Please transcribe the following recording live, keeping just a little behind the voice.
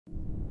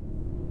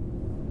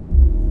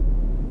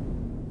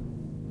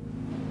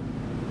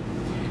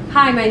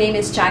Hi, my name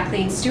is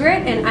Jacqueline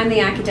Stewart and I'm the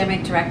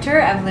Academic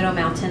Director of Little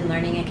Mountain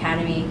Learning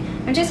Academy.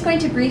 I'm just going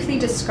to briefly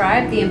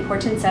describe the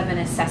importance of an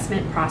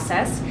assessment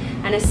process.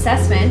 An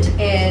assessment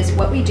is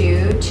what we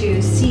do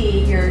to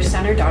see your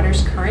son or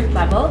daughter's current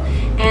level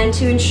and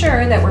to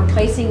ensure that we're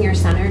placing your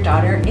son or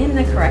daughter in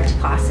the correct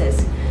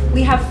classes.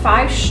 We have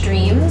 5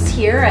 streams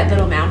here at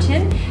Little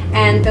Mountain,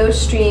 and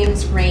those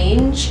streams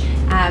range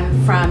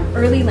from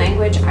early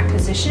language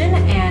acquisition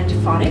and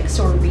phonics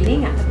or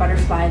reading at the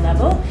butterfly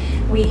level.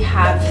 We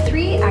have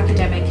 3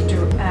 academic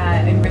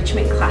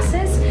enrichment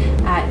classes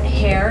at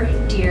hare,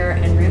 deer,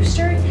 and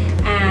rooster,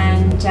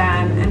 and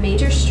a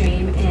major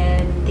stream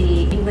in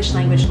the English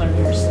language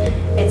learners.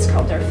 It's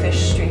called our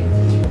fish stream.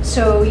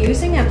 So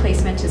using a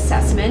placement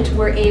assessment,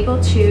 we're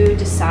able to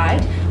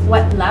decide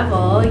what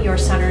level your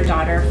son or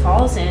daughter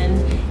falls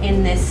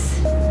in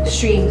this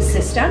stream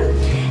system,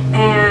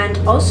 and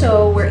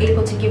also we're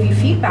able to give you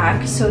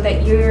feedback so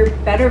that you're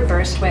better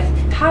versed with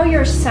how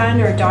your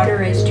son or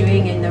daughter is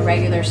doing in the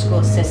regular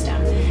school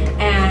system.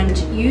 And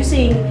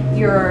using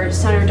your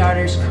son or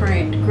daughter's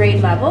current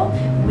grade level,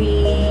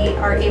 we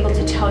are able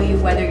to tell you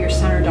whether your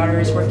son or daughter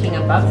is working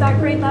above that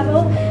grade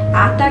level,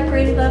 at that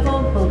grade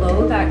level,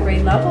 below that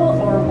grade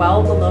level, or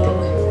well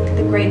below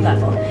the grade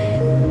level.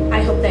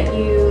 I hope that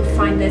you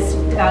find this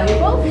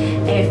valuable.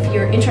 If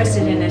you're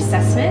interested in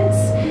assessments,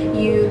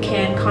 you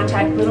can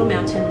contact Little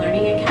Mountain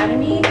Learning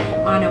Academy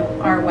on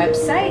our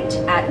website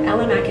at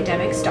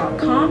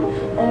lmacademics.com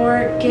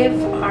or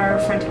give our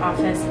front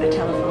office a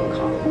telephone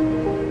call.